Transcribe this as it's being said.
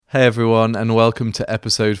Hey everyone, and welcome to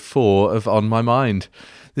episode 4 of On My Mind.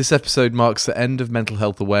 This episode marks the end of Mental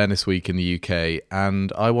Health Awareness Week in the UK,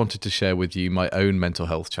 and I wanted to share with you my own mental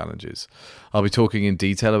health challenges. I'll be talking in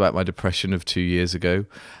detail about my depression of 2 years ago,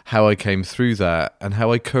 how I came through that, and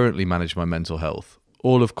how I currently manage my mental health.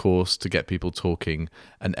 All, of course, to get people talking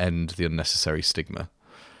and end the unnecessary stigma.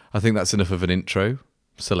 I think that's enough of an intro,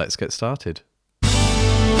 so let's get started.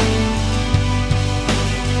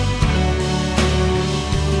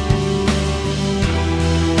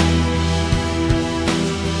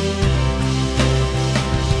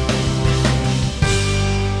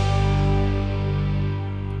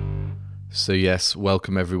 So yes,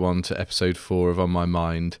 welcome everyone to episode 4 of On My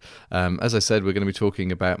Mind. As I said, we're going to be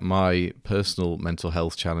talking about my personal mental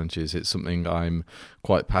health challenges. It's something I'm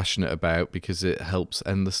quite passionate about because it helps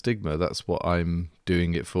end the stigma. That's what I'm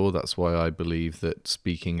doing it for. That's why I believe that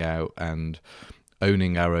speaking out and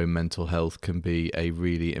owning our own mental health can be a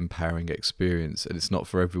really empowering experience. And it's not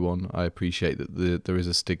for everyone. I appreciate that there is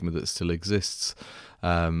a stigma that still exists,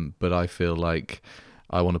 but I feel like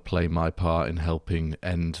I want to play my part in helping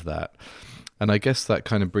end that. And I guess that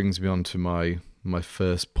kind of brings me on to my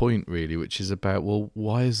first point, really, which is about, well,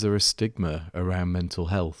 why is there a stigma around mental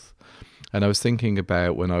health? And I was thinking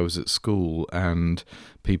about when I was at school and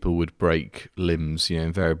people would break limbs.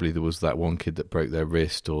 Invariably there was that one kid that broke their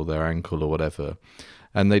wrist or their ankle or whatever.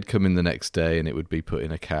 And they'd come in the next day and it would be put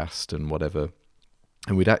in a cast and whatever.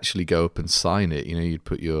 And we'd actually go up and sign it. You'd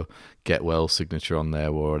put your get well signature on there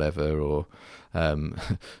or whatever, or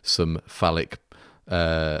some phallic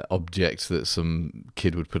object that some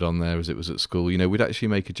kid would put on there as it was at school. We'd actually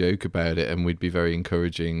make a joke about it, and we'd be very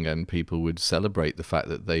encouraging, and people would celebrate the fact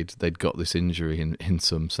that they'd got this injury in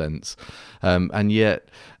some sense. And yet,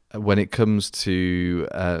 when it comes to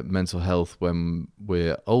mental health when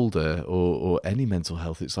we're older, or any mental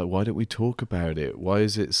health, it's like, why don't we talk about it? Why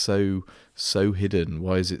is it so hidden?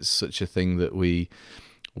 Why is it such a thing that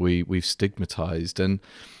we've stigmatized? And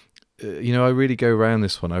I really go around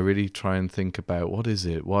this one. I really try and think about, what is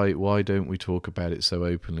it? Why don't we talk about it so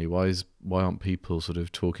openly? Why aren't people sort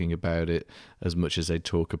of talking about it as much as they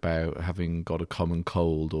talk about having got a common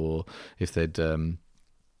cold, or if they'd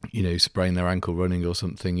sprain their ankle running or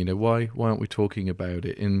something? Why aren't we talking about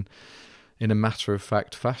it in a matter of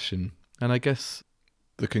fact fashion? And I guess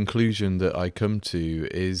the conclusion that I come to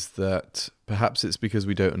is that perhaps it's because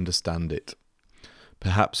we don't understand it.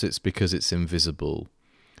 Perhaps it's because it's invisible.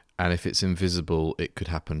 And if it's invisible, it could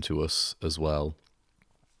happen to us as well.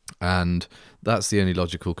 And that's the only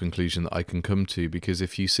logical conclusion that I can come to, because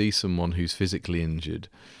if you see someone who's physically injured,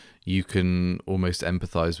 you can almost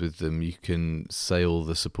empathize with them. You can say all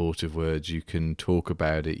the supportive words. You can talk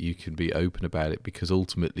about it. You can be open about it, because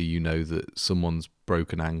ultimately you know that someone's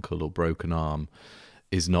broken ankle or broken arm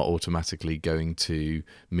is not automatically going to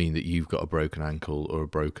mean that you've got a broken ankle or a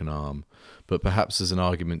broken arm. But perhaps there's an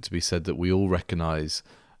argument to be said that we all recognize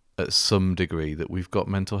at some degree that we've got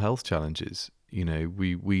mental health challenges.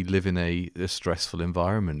 We live in a stressful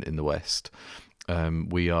environment in the West.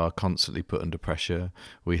 We are constantly put under pressure.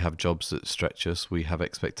 We have jobs that stretch us. We have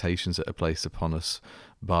expectations that are placed upon us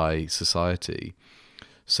by society.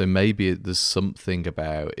 So maybe there's something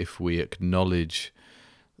about, if we acknowledge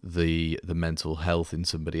the mental health in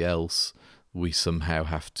somebody else, we somehow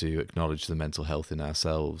have to acknowledge the mental health in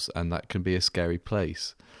ourselves, and that can be a scary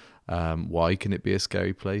place. Why can it be a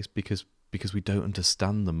scary place? Because we don't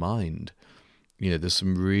understand the mind. There's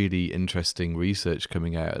some really interesting research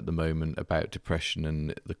coming out at the moment about depression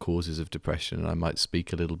and the causes of depression, and I might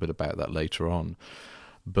speak a little bit about that later on.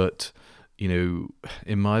 But, in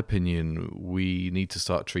my opinion, we need to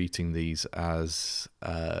start treating these as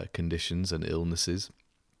conditions and illnesses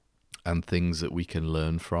and things that we can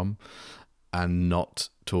learn from, and not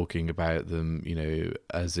talking about them,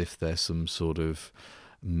 as if they're some sort of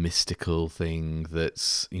mystical thing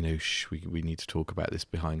that's, we need to talk about this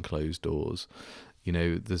behind closed doors.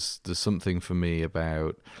 There's something for me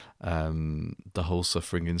about the whole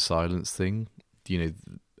suffering in silence thing.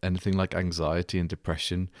 Anything like anxiety and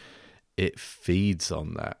depression, it feeds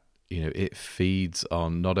on that. It feeds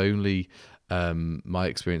on not only my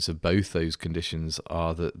experience of both those conditions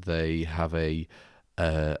are that they have a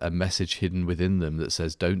message hidden within them that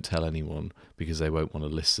says, don't tell anyone because they won't want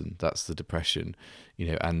to listen. That's the depression.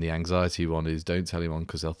 And the anxiety one is, don't tell anyone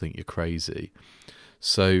because they'll think you're crazy.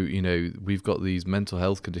 So, we've got these mental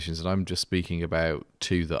health conditions, and I'm just speaking about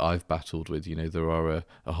 2 that I've battled with. There are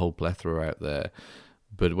a whole plethora out there.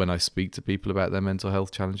 But when I speak to people about their mental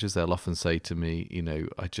health challenges, they'll often say to me,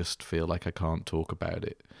 I just feel like I can't talk about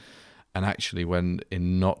it. And actually, when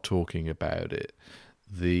in not talking about it,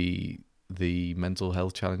 the the mental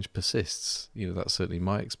health challenge persists. That's certainly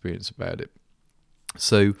my experience about it.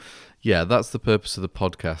 So, yeah, that's the purpose of the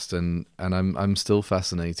podcast, and I'm still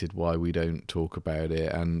fascinated why we don't talk about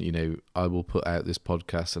it. And I will put out this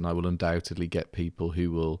podcast, and I will undoubtedly get people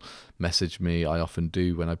who will message me. I often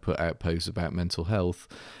do when I put out posts about mental health,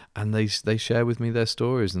 and they share with me their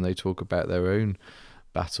stories, and they talk about their own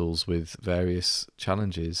battles with various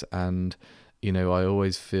challenges. And I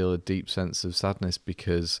always feel a deep sense of sadness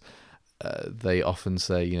because they often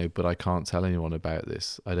say, but I can't tell anyone about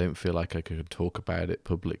this. I don't feel like I could talk about it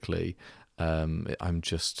publicly. I'm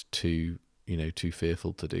just too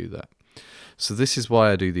fearful to do that. So this is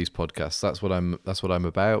why I do these podcasts. That's what I'm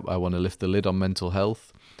about. I want to lift the lid on mental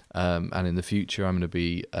health. And in the future, I'm going to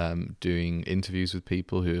be doing interviews with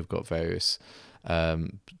people who have got various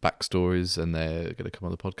backstories, and they're going to come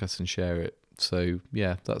on the podcast and share it. So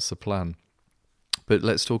yeah, that's the plan. But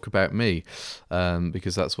let's talk about me,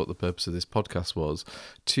 because that's what the purpose of this podcast was.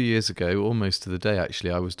 2 years ago, almost to the day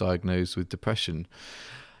actually, I was diagnosed with depression.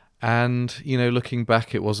 And, looking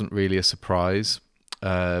back, it wasn't really a surprise.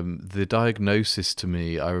 The diagnosis to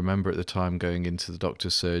me, I remember at the time going into the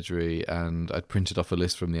doctor's surgery, and I'd printed off a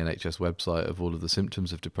list from the NHS website of all of the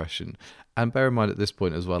symptoms of depression. And bear in mind at this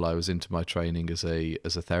point as well, I was into my training as a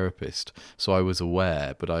therapist. So I was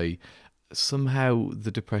aware, but somehow the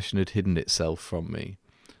depression had hidden itself from me.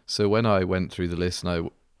 So when I went through the list and I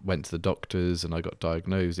went to the doctors and I got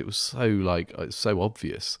diagnosed, it was so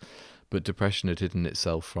obvious, but depression had hidden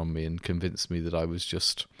itself from me and convinced me that I was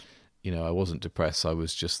just, I wasn't depressed. I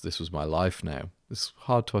was just, this was my life now. It's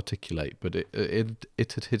hard to articulate, but it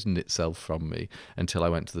had hidden itself from me until I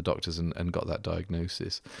went to the doctors and got that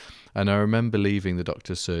diagnosis. And I remember leaving the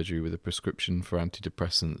doctor's surgery with a prescription for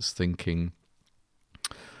antidepressants, thinking,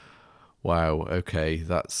 wow, okay,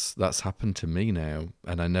 that's happened to me now.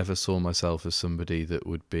 And I never saw myself as somebody that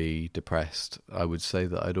would be depressed. I would say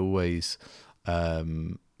that I'd always,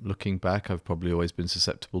 looking back, I've probably always been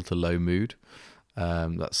susceptible to low mood.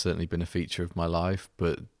 That's certainly been a feature of my life,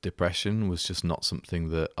 but depression was just not something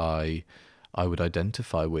that I would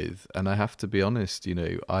identify with. And I have to be honest,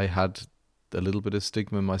 I had a little bit of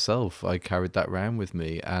stigma myself. I carried that around with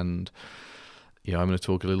me. And, I'm going to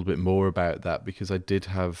talk a little bit more about that, because I did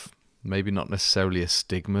have maybe not necessarily a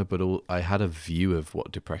stigma, but I had a view of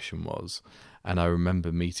what depression was. And I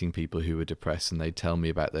remember meeting people who were depressed, and they'd tell me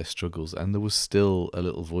about their struggles. And there was still a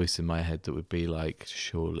little voice in my head that would be like,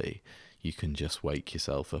 surely you can just wake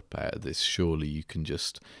yourself up out of this. Surely you can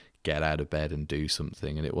just get out of bed and do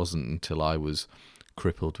something. And it wasn't until I was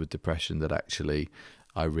crippled with depression that actually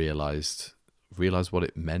I realized what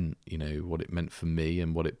it meant, what it meant for me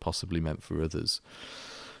and what it possibly meant for others.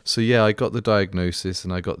 So yeah, I got the diagnosis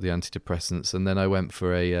and I got the antidepressants, and then I went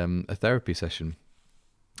for a therapy session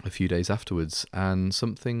a few days afterwards, and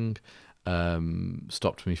something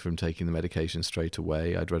stopped me from taking the medication straight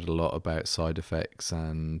away. I'd read a lot about side effects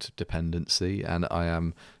and dependency, and I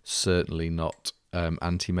am certainly not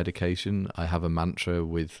anti-medication. I have a mantra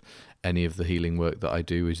with any of the healing work that I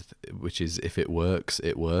do, which is if it works,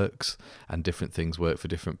 it works, and different things work for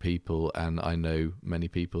different people. And I know many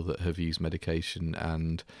people that have used medication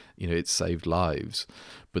and, it's saved lives.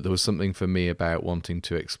 But there was something for me about wanting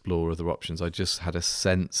to explore other options. I just had a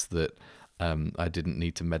sense that I didn't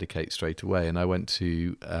need to medicate straight away. And I went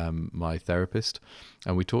to my therapist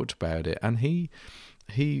and we talked about it. And he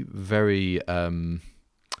very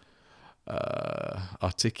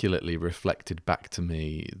articulately reflected back to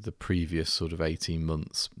me the previous sort of 18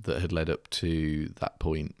 months that had led up to that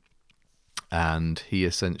point. And he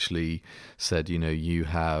essentially said, you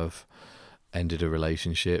have ended a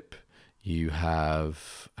relationship, you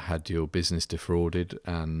have had your business defrauded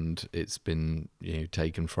and it's been,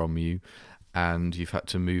 taken from you, and you've had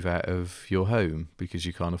to move out of your home because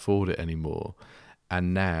you can't afford it anymore.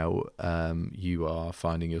 And now you are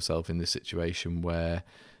finding yourself in this situation where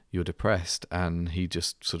you're depressed. And he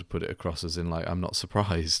just sort of put it across as in like, I'm not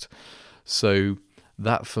surprised. So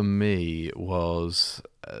that for me was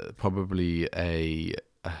probably a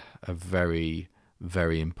very,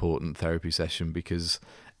 very important therapy session, because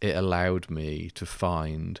it allowed me to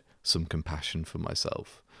find some compassion for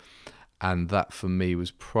myself. And that for me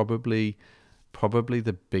was probably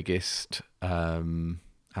the biggest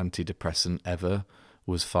antidepressant ever,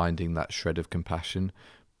 was finding that shred of compassion.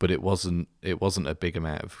 But it wasn't a big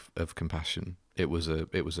amount of compassion. It was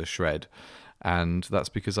a shred. And that's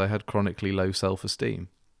because I had chronically low self-esteem.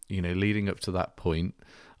 Leading up to that point,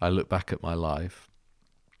 I look back at my life,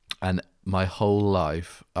 and my whole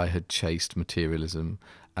life I had chased materialism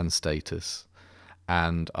and status,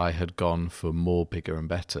 and I had gone for more, bigger and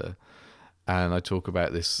better. And I talk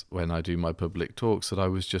about this when I do my public talks, that I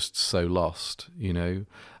was just so lost,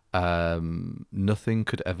 nothing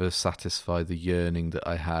could ever satisfy the yearning that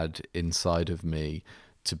I had inside of me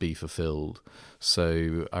to be fulfilled.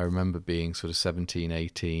 So I remember being sort of 17,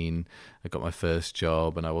 18. I got my first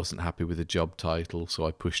job and I wasn't happy with the job title, so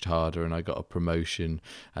I pushed harder and I got a promotion,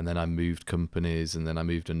 and then I moved companies, and then I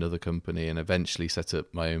moved another company, and eventually set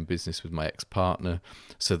up my own business with my ex-partner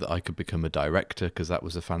so that I could become a director, because that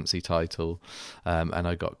was a fancy title. And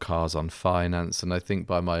I got cars on finance, and I think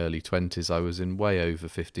by my early 20s I was in way over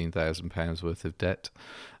 £15,000 worth of debt,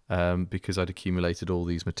 because I'd accumulated all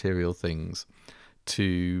these material things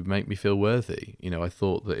to make me feel worthy. I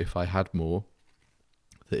thought that if I had more,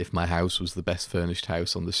 that if my house was the best furnished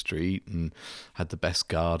house on the street and had the best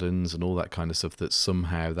gardens and all that kind of stuff, that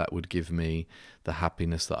somehow that would give me the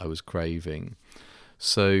happiness that I was craving.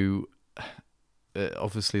 So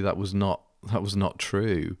obviously that was not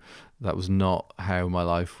true. That was not how my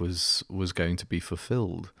life was going to be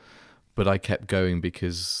fulfilled. But I kept going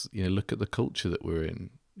because, look at the culture that we're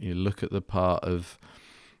in. Look at the part of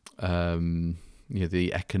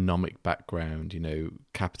the economic background.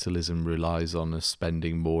 Capitalism relies on us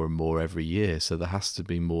spending more and more every year, so there has to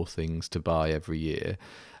be more things to buy every year.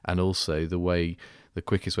 And also the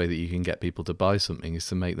quickest way that you can get people to buy something is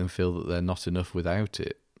to make them feel that they're not enough without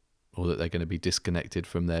it, or that they're going to be disconnected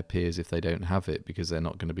from their peers if they don't have it, because they're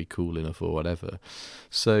not going to be cool enough or whatever.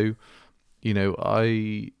 So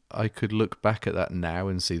I could look back at that now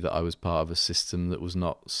and see that I was part of a system that was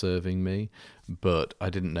not serving me, but I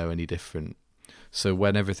didn't know any different. So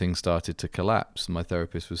when everything started to collapse, my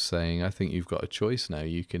therapist was saying, I think you've got a choice now.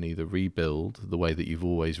 You can either rebuild the way that you've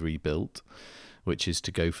always rebuilt, which is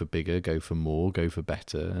to go for bigger, go for more, go for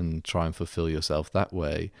better, and try and fulfill yourself that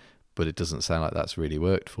way. But it doesn't sound like that's really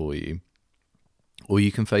worked for you. Or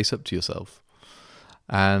you can face up to yourself,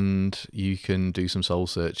 and you can do some soul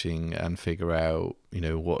searching and figure out,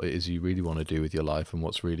 what it is you really want to do with your life and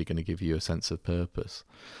what's really going to give you a sense of purpose.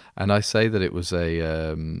 And I say that it was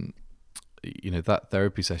that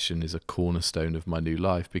therapy session is a cornerstone of my new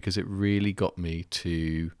life, because it really got me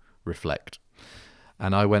to reflect.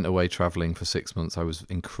 And I went away traveling for 6 months. I was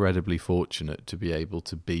incredibly fortunate to be able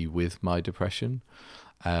to be with my depression.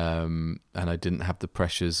 And I didn't have the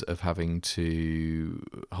pressures of having to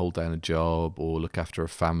hold down a job or look after a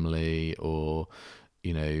family or,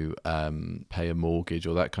 pay a mortgage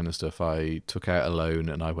or that kind of stuff. I took out a loan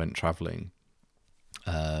and I went traveling.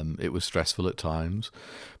 It was stressful at times,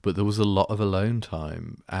 but there was a lot of alone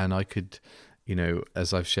time, and I could,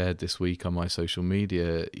 as I've shared this week on my social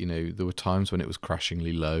media, there were times when it was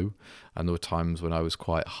crashingly low and there were times when I was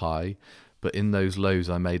quite high. But in those lows,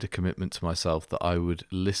 I made a commitment to myself that I would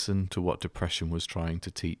listen to what depression was trying to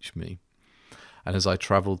teach me. And as I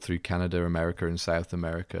traveled through Canada, America, and South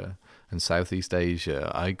America and Southeast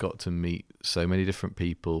Asia, I got to meet so many different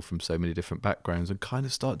people from so many different backgrounds and kind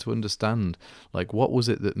of start to understand, what was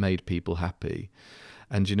it that made people happy?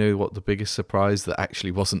 And you know what? The biggest surprise that actually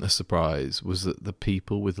wasn't a surprise was that the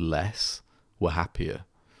people with less were happier.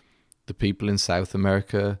 The people in South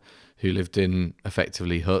America who lived in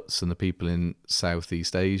effectively huts, and the people in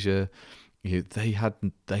Southeast Asia, they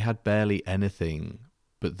had barely anything,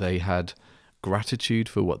 but they had gratitude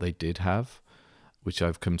for what they did have, which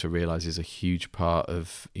I've come to realize is a huge part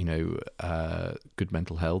of good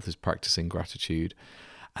mental health, is practicing gratitude.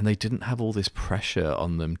 And they didn't have all this pressure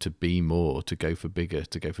on them to be more, to go for bigger,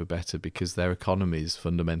 to go for better, because their economies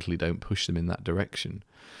fundamentally don't push them in that direction.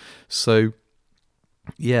 So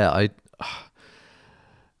yeah,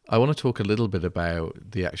 I want to talk a little bit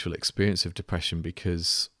about the actual experience of depression,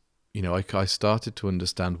 because, I started to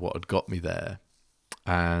understand what had got me there.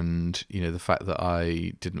 And, the fact that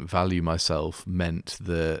I didn't value myself meant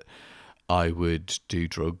that I would do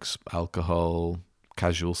drugs, alcohol,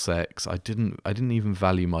 casual sex. I didn't even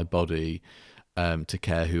value my body to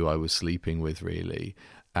care who I was sleeping with, really.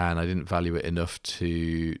 And I didn't value it enough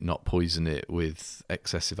to not poison it with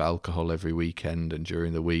excessive alcohol every weekend and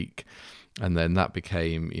during the week. And then that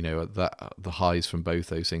became, that the highs from both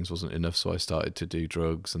those things wasn't enough, so I started to do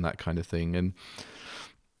drugs and that kind of thing. And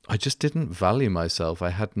I just didn't value myself.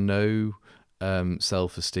 I had no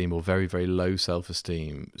self-esteem, or very, very low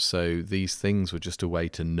self-esteem. So these things were just a way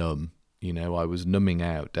to numb. I was numbing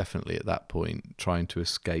out, definitely, at that point, trying to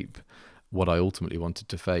escape what I ultimately wanted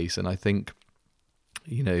to face. And I think,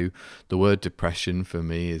 the word depression for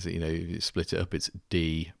me is, you split it up, it's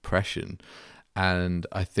depression. And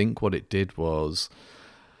I think what it did was,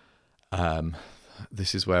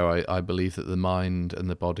 this is where I believe that the mind and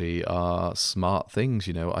the body are smart things.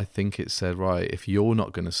 I think it said, right, if you're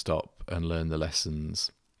not going to stop and learn the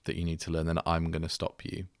lessons that you need to learn, then I'm going to stop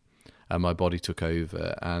you. and my body took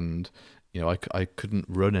over, and I couldn't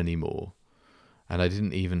run anymore, and I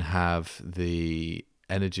didn't even have the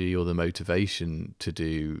energy or the motivation to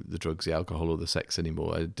do the drugs, the alcohol, or the sex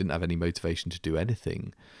anymore. I didn't have any motivation to do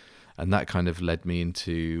anything. And that kind of led me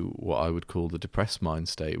into what I would call the depressed mind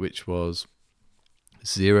state, which was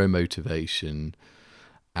zero motivation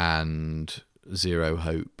and zero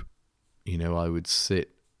hope. I would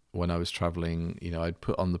sit when I was traveling, I'd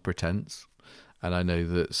put on the pretense. And I know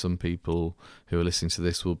that some people who are listening to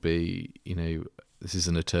this will be, this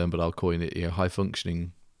isn't a term, but I'll coin it, high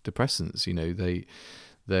functioning depressants.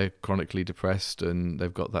 They're chronically depressed and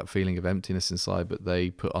they've got that feeling of emptiness inside, but they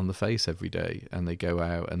put on the face every day and they go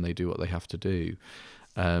out and they do what they have to do.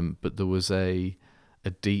 But there was a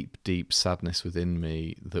deep, deep sadness within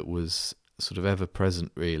me that was sort of ever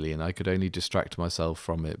present, really, and I could only distract myself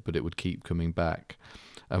from it, but it would keep coming back.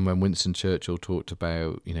 And when Winston Churchill talked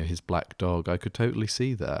about, his black dog, I could totally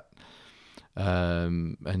see that.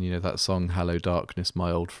 And that song, Hello Darkness,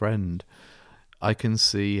 My Old Friend, I can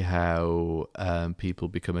see how people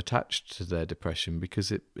become attached to their depression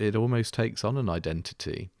because it almost takes on an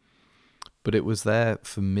identity. But it was there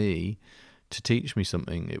for me to teach me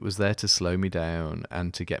something. It was there to slow me down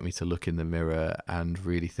and to get me to look in the mirror and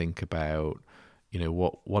really think about,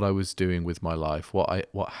 what I was doing with my life,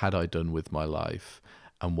 what had I done with my life,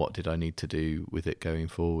 and what did I need to do with it going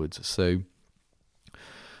forwards. So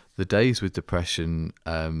the days with depression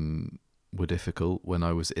were difficult when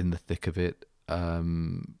I was in the thick of it.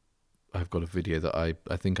 I've got a video that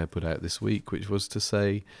I think I put out this week, which was to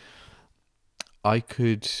say I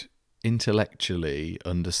could intellectually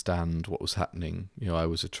understand what was happening. I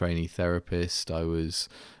was a trainee therapist. I was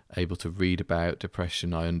able to read about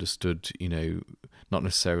depression. I understood, not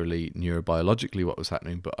necessarily neurobiologically what was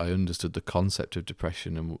happening, but I understood the concept of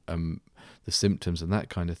depression and the symptoms and that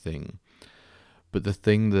kind of thing. But the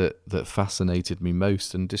thing that fascinated me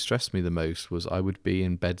most and distressed me the most was I would be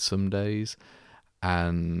in bed some days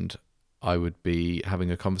and I would be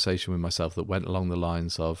having a conversation with myself that went along the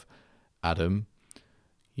lines of, Adam,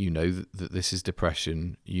 you know that this is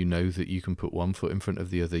depression. You know that you can put one foot in front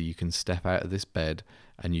of the other. You can step out of this bed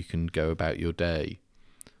and you can go about your day.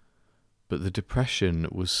 But the depression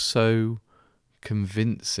was so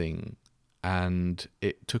convincing and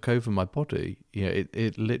it took over my body.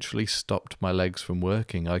 It literally stopped my legs from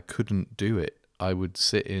working. I couldn't do it. I would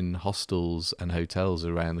sit in hostels and hotels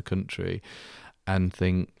around the country and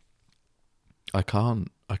think, I can't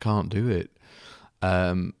do it.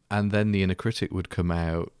 And then the inner critic would come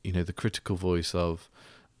out, the critical voice of,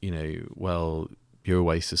 well, you're a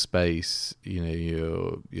waste of space,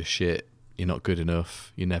 you're shit, you're not good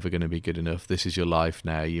enough, you're never going to be good enough, this is your life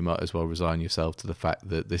now, you might as well resign yourself to the fact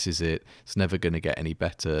that this is it, it's never going to get any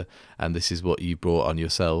better, and this is what you brought on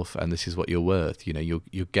yourself, and this is what you're worth.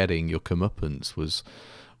 You're getting your comeuppance was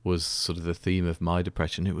sort of the theme of my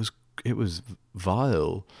depression. It was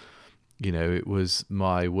vile. It was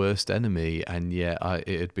my worst enemy, and yet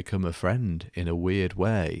it had become a friend in a weird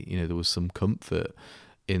way. There was some comfort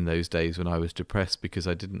in those days when I was depressed because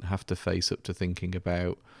I didn't have to face up to thinking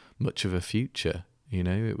about much of a future.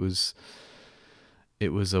 It was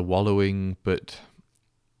a wallowing, but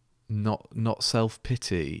not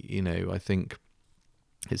self-pity. I think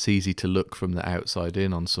it's easy to look from the outside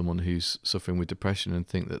in on someone who's suffering with depression and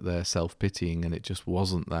think that they're self-pitying, and it just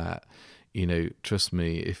wasn't that. Trust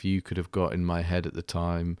me, if you could have got in my head at the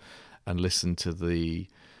time and listened to the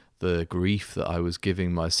grief that I was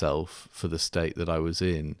giving myself for the state that I was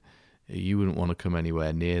in, you wouldn't want to come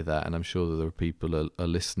anywhere near that. And I'm sure that there are people are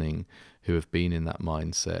listening who have been in that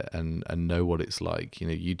mindset and know what it's like.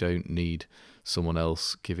 You don't need someone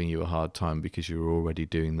else giving you a hard time because you're already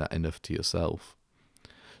doing that enough to yourself.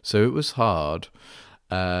 So it was hard.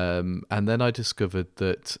 And then I discovered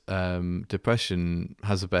that depression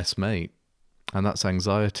has a best mate, and that's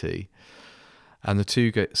anxiety. And the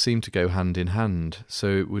two seem to go hand in hand. So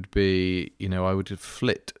it would be, I would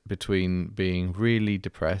flit between being really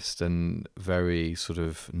depressed and very sort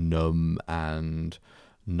of numb and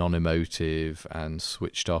non-emotive and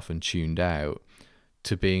switched off and tuned out,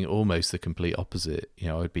 to being almost the complete opposite.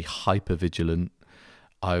 I would be hyper vigilant.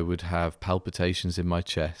 I would have palpitations in my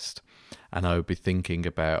chest, and I would be thinking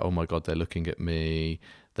about, oh my God, they're looking at me.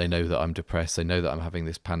 They know that I'm depressed. They know that I'm having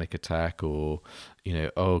this panic attack, or,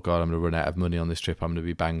 oh God, I'm going to run out of money on this trip. I'm going to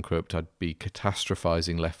be bankrupt. I'd be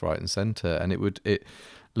catastrophizing left, right, and center. And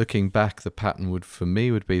looking back, the pattern for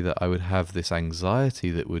me would be that I would have this anxiety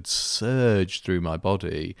that would surge through my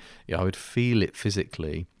body. I would feel it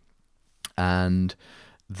physically. And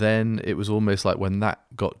then it was almost like when that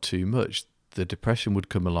got too much, the depression would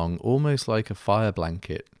come along almost like a fire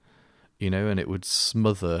blanket. and it would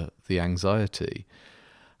smother the anxiety.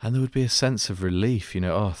 And there would be a sense of relief,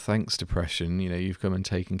 oh, thanks, depression, you've come and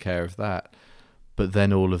taken care of that. But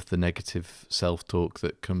then all of the negative self-talk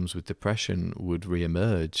that comes with depression would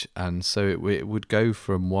re-emerge. And so it would go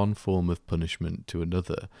from one form of punishment to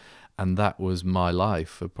another. And that was my life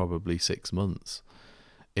for probably 6 months.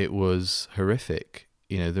 It was horrific.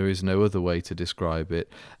 There is no other way to describe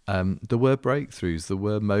it. There were breakthroughs. There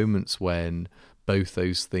were moments when both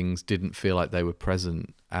those things didn't feel like they were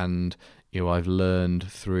present. And, I've learned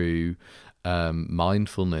through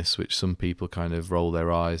mindfulness, which some people kind of roll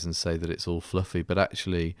their eyes and say that it's all fluffy. But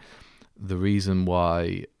actually, the reason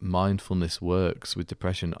why mindfulness works with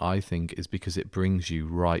depression, I think, is because it brings you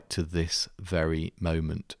right to this very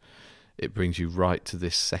moment. It brings you right to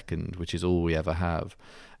this second, which is all we ever have.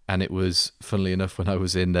 And it was, funnily enough, when I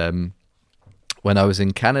was in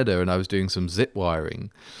Canada and I was doing some zip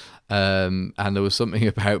wiring, and there was something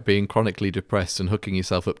about being chronically depressed and hooking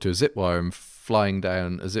yourself up to a zip wire and flying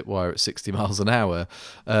down a zip wire at 60 miles an hour.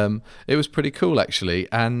 It was pretty cool, actually.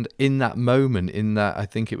 And in that moment, I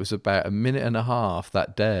think it was about a minute and a half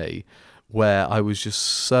that day, where I was just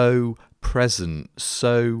so present,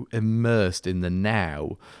 so immersed in the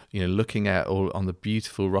now, looking out all on the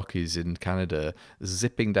beautiful Rockies in Canada,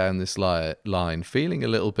 zipping down this line, feeling a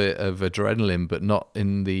little bit of adrenaline, but not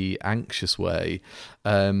in the anxious way.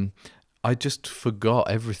 I just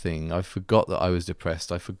forgot everything. I forgot that I was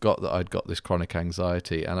depressed. I forgot that I'd got this chronic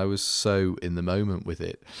anxiety, and I was so in the moment with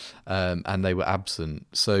it, and they were absent.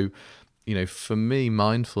 So, for me,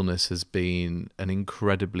 mindfulness has been an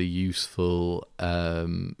incredibly useful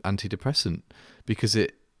antidepressant, because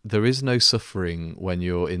there is no suffering when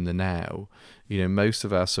you're in the now. Most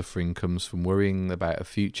of our suffering comes from worrying about a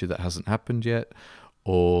future that hasn't happened yet,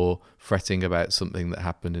 or fretting about something that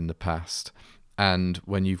happened in the past. And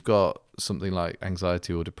when you've got something like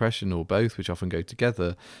anxiety or depression, or both, which often go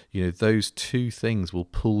together, those two things will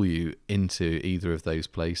pull you into either of those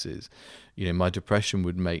places. My depression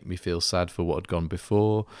would make me feel sad for what had gone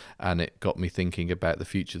before, and it got me thinking about the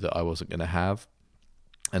future that I wasn't going to have.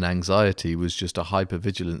 And anxiety was just a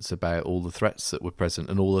hypervigilance about all the threats that were present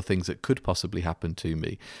and all the things that could possibly happen to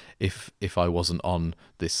me if I wasn't on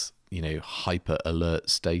this, hyper alert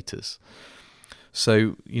status.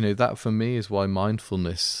 So, that for me is why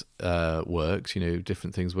mindfulness works.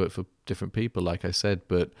 Different things work for different people, like I said,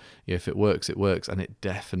 but if it works, it works. And it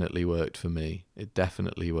definitely worked for me.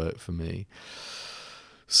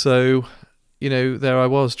 So, there I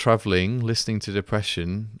was traveling, listening to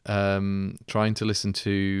depression, trying to listen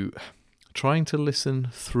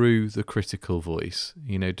through the critical voice.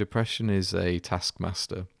 Depression is a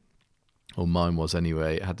taskmaster, or mine was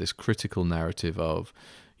anyway. It had this critical narrative of,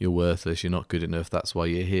 you're worthless, you're not good enough, that's why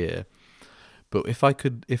you're here. But if I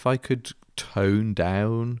could tone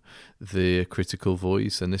down the critical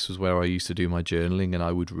voice, and this was where I used to do my journaling, and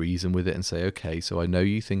I would reason with it and say, okay, so I know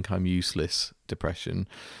you think I'm useless, depression.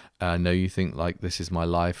 I know you think like this is my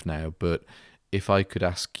life now, but if I could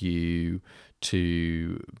ask you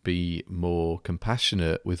to be more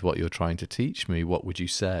compassionate with what you're trying to teach me, what would you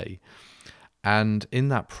say? And in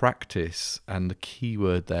that practice, and the key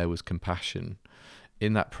word there was compassion,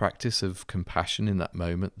 in that practice of compassion in that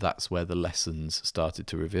moment, that's where the lessons started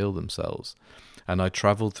to reveal themselves. And I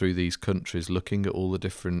traveled through these countries looking at all the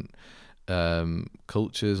different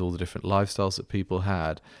cultures, all the different lifestyles that people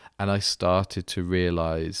had, and I started to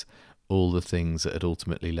realize all the things that had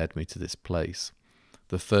ultimately led me to this place.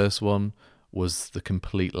 The first one was the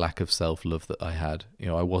complete lack of self-love that I had.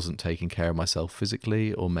 I wasn't taking care of myself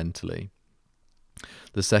physically or mentally.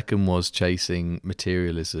 The second was chasing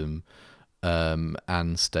materialism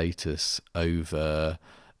and status over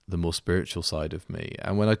the more spiritual side of me.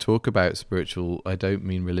 And when I talk about spiritual, I don't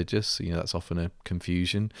mean religious. That's often a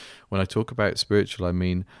confusion. When I talk about spiritual, I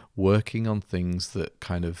mean working on things that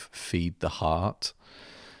kind of feed the heart.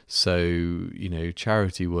 So,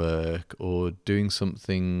 charity work, or doing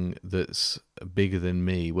something that's bigger than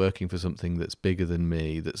me, working for something that's bigger than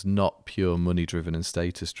me, that's not pure money driven and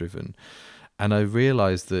status driven. And I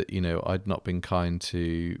realized that, I'd not been kind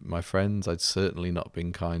to my friends. I'd certainly not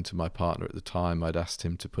been kind to my partner at the time. I'd asked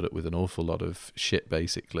him to put up with an awful lot of shit,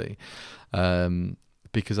 basically,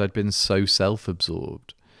 because I'd been so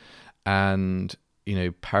self-absorbed. And,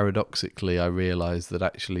 paradoxically, I realized that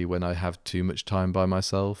actually when I have too much time by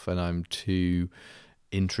myself and I'm too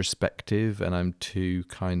introspective and I'm too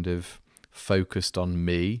kind of focused on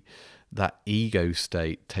me, that ego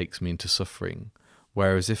state takes me into suffering.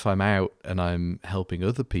 Whereas if I'm out and I'm helping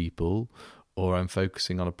other people, or I'm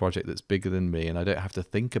focusing on a project that's bigger than me and I don't have to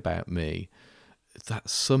think about me, that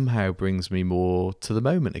somehow brings me more to the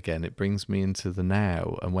moment again. It brings me into the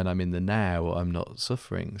now, and when I'm in the now, I'm not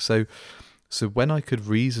suffering. So when I could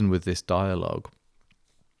reason with this dialogue,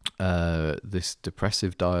 this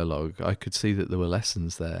depressive dialogue, I could see that there were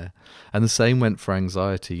lessons there. And the same went for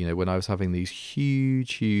anxiety. When I was having these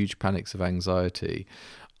huge panics of anxiety,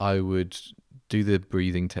 I would do the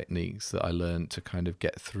breathing techniques that I learned to kind of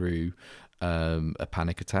get through a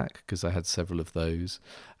panic attack, because I had several of those.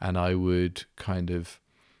 And I would kind of,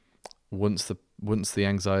 once the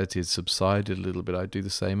anxiety had subsided a little bit, I'd do the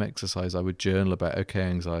same exercise. I would journal about, okay,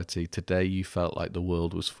 anxiety, today you felt like the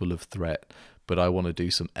world was full of threat, but I want to do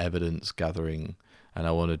some evidence gathering, and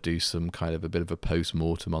I want to do some kind of a bit of a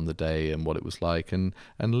post-mortem on the day and what it was like. And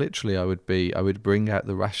literally I would bring out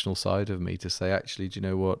the rational side of me to say, actually, do you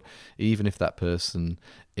know what? Even if that person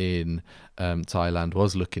in Thailand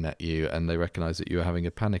was looking at you and they recognize that you were having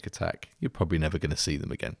a panic attack, you're probably never going to see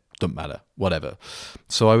them again. Doesn't matter, whatever.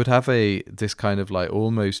 So I would have this kind of like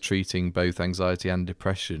almost treating both anxiety and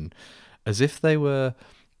depression as if they were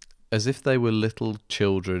little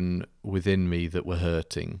children within me that were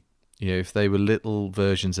hurting. If they were little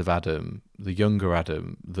versions of Adam, the younger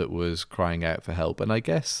Adam, that was crying out for help. And I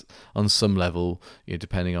guess on some level,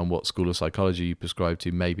 depending on what school of psychology you prescribe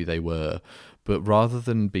to, maybe they were. But rather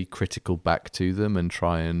than be critical back to them and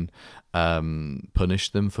try and punish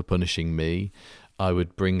them for punishing me, I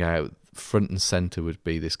would bring out front and center would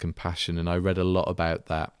be this compassion. And I read a lot about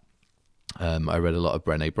that. I read a lot of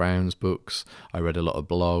Brené Brown's books. I read a lot of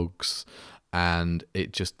blogs. And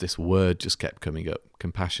this word just kept coming up: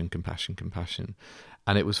 compassion, compassion, compassion.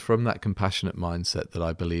 And it was from that compassionate mindset that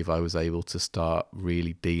I believe I was able to start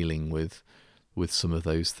really dealing with some of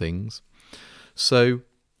those things. So,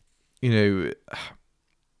 where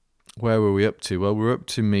were we up to? Well, we're up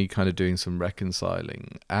to me kind of doing some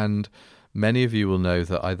reconciling. And many of you will know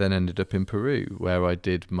that I then ended up in Peru, where I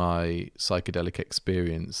did my psychedelic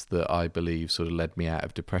experience that I believe sort of led me out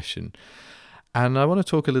of depression. And I want to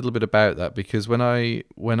talk a little bit about that, because when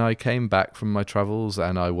I came back from my travels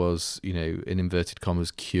and I was, in inverted commas,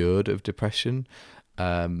 cured of depression,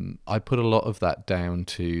 I put a lot of that down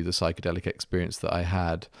to the psychedelic experience that I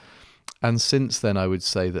had. And since then, I would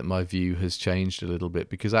say that my view has changed a little bit,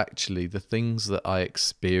 because actually the things that I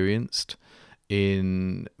experienced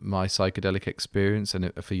in my psychedelic experience, and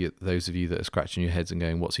for those of you that are scratching your heads and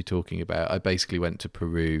going, what's he talking about? I basically went to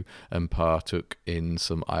Peru and partook in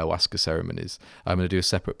some ayahuasca ceremonies. I'm going to do a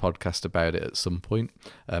separate podcast about it at some point.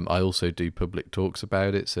 I also do public talks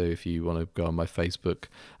about it, so if you want to go on my Facebook,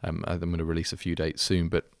 I'm going to release a few dates soon,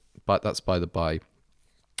 but that's by the by.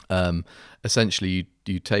 Essentially,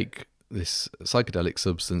 you take this psychedelic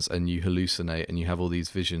substance and you hallucinate and you have all these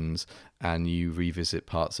visions and you revisit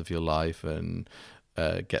parts of your life and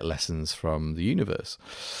get lessons from the universe.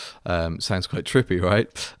 Sounds quite trippy,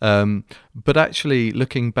 right? But actually,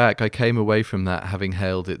 looking back, I came away from that having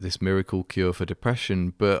hailed it this miracle cure for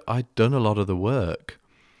depression, but I'd done a lot of the work,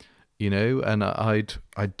 and I'd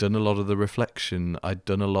done a lot of the reflection. I'd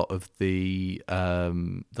done a lot of the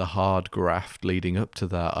hard graft leading up to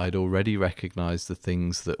that. I'd already recognized the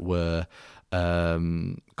things that were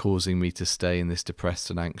causing me to stay in this depressed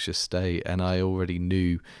and anxious state, and I already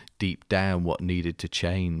knew deep down what needed to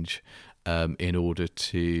change in order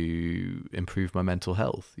to improve my mental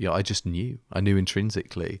health. I just knew. I knew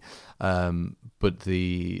intrinsically. But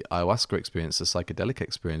the ayahuasca experience, the psychedelic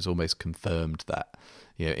experience, almost confirmed that.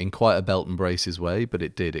 In quite a belt and braces way, but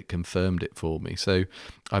it did. It confirmed it for me. So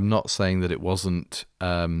I'm not saying that it wasn't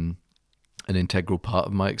an integral part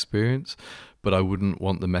of my experience, but I wouldn't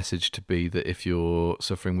want the message to be that if you're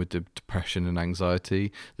suffering with depression and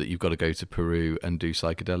anxiety, that you've got to go to Peru and do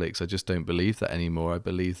psychedelics. I just don't believe that anymore. I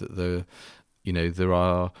believe that there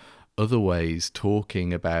are other ways,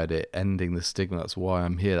 talking about it, ending the stigma. That's why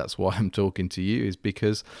I'm here. That's why I'm talking to you, is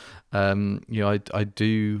because I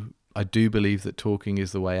do believe that talking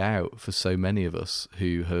is the way out for so many of us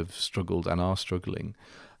who have struggled and are struggling.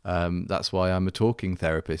 That's why I'm a talking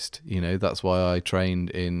therapist. That's why I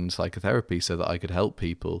trained in psychotherapy, so that I could help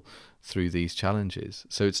people through these challenges.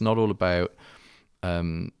 So it's not all about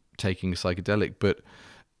taking a psychedelic, but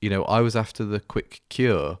I was after the quick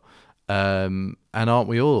cure. And aren't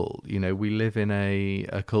we all? We live in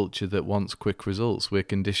a culture that wants quick results. We're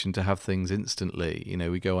conditioned to have things instantly.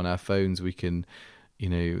 We go on our phones, we can,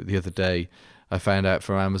 the other day I found out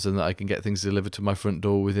from Amazon that I can get things delivered to my front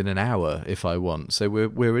door within an hour if I want. So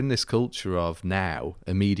we're in this culture of now,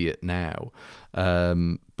 immediate now.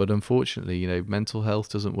 But unfortunately, mental health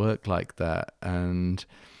doesn't work like that. And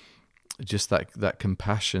just that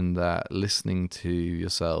compassion, that listening to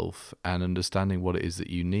yourself and understanding what it is that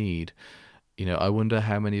you need. I wonder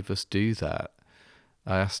how many of us do that.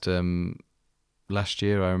 I asked last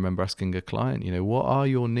year, I remember asking a client, what are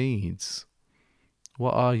your needs?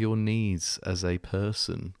 What are your needs as a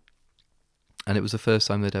person? And it was the first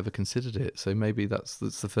time they'd ever considered it. So maybe that's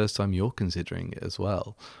the first time you're considering it as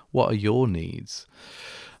well. What are your needs?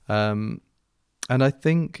 And I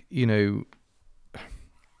think, I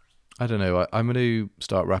don't know, I'm going to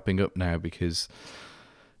start wrapping up now because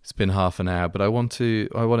it's been half an hour, but I want to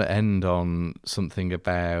end on something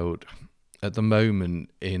about, at the moment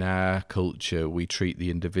in our culture, we treat the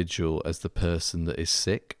individual as the person that is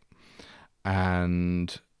sick,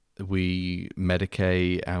 and we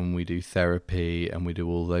medicate and we do therapy and we do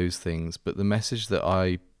all those things. But the message that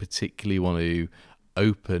I particularly want to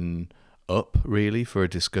open up really for a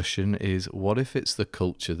discussion is, what if it's the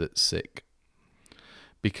culture that's sick?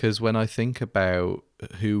 Because when I think about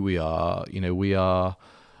who we are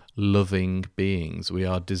loving beings. We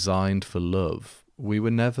are designed for love. We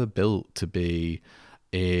were never built to be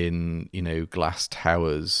in, glass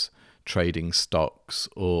towers trading stocks,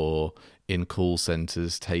 or in call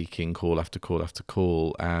centers taking call after call after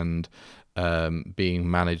call, and being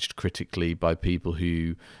managed critically by people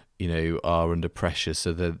who are under pressure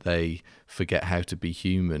so that they forget how to be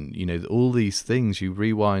human. All these things, you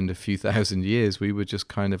rewind a few thousand years, we were just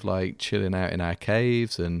kind of like chilling out in our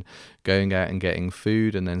caves and going out and getting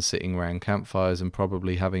food and then sitting around campfires and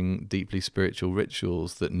probably having deeply spiritual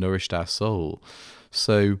rituals that nourished our soul.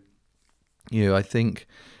 So, I think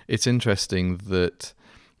it's interesting that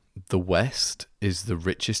the West is the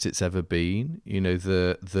richest it's ever been,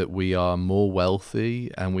 that we are more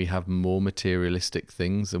wealthy and we have more materialistic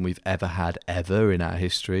things than we've ever had ever in our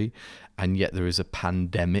history. And yet there is a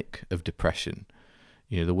pandemic of depression.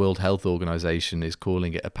 The World Health Organization is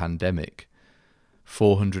calling it a pandemic.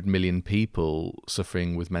 400 million people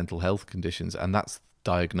suffering with mental health conditions, and that's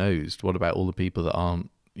diagnosed. What about all the people that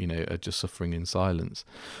aren't, are just suffering in silence?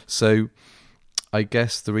 So I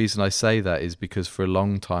guess the reason I say that is because for a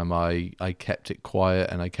long time I kept it quiet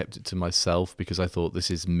and I kept it to myself, because I thought,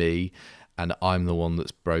 this is me and I'm the one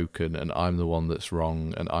that's broken and I'm the one that's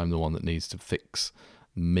wrong and I'm the one that needs to fix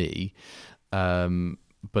me.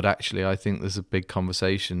 But actually I think there's a big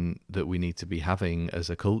conversation that we need to be having as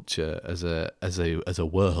a culture, as a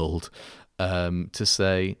world, to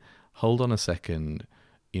say, hold on a second,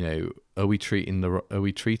 are we treating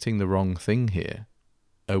the wrong thing here?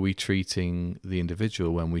 Are we treating the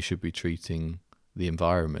individual when we should be treating the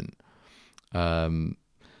environment?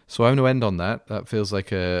 So I'm going to end on that. That feels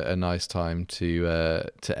like a nice time to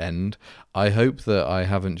end. I hope that I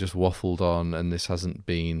haven't just waffled on and this hasn't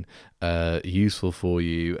been useful for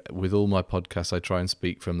you. With all my podcasts, I try and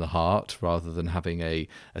speak from the heart rather than having a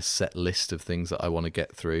set list of things that I want to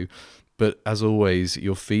get through. But as always,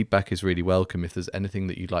 your feedback is really welcome. If there's anything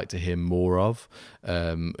that you'd like to hear more of,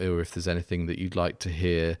 or if there's anything that you'd like to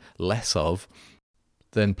hear less of,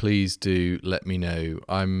 then please do let me know.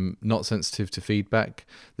 I'm not sensitive to feedback.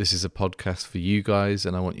 This is a podcast for you guys,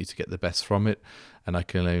 and I want you to get the best from it. And I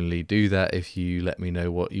can only do that if you let me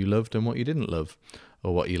know what you loved and what you didn't love,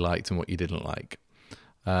 or what you liked and what you didn't like.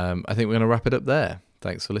 I think we're going to wrap it up there.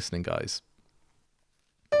 Thanks for listening, guys.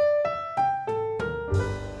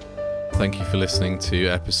 Thank you for listening to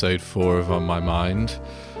episode 4 of On My Mind.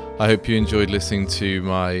 I hope you enjoyed listening to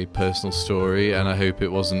my personal story, and I hope it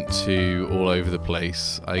wasn't too all over the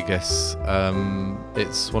place. I guess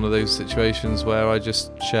it's one of those situations where I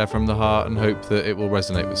just share from the heart and hope that it will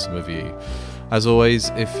resonate with some of you. As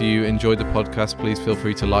always, if you enjoyed the podcast, please feel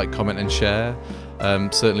free to like, comment and share.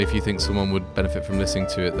 Certainly if you think someone would benefit from listening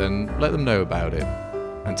to it, then let them know about it.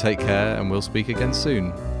 And take care, and we'll speak again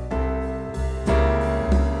soon.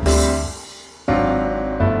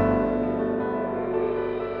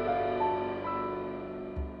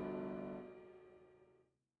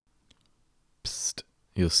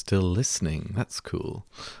 You're still listening. That's cool.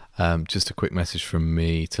 Just a quick message from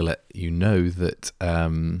me to let you know that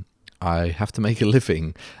I have to make a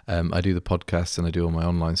living. I do the podcast and I do all my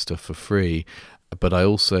online stuff for free, but I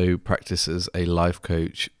also practice as a life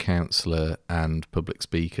coach, counsellor and public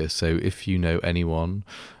speaker. So if you know anyone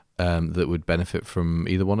that would benefit from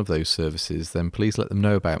either one of those services, then please let them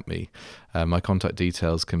know about me. My contact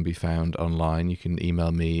details can be found online. You can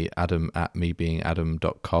email me,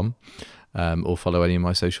 adam@mebeingadam.com. Or follow any of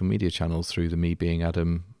my social media channels through the Me Being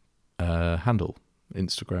Adam handle,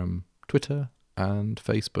 Instagram, Twitter, and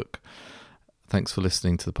Facebook. Thanks for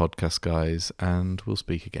listening to the podcast, guys, and we'll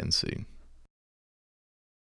speak again soon.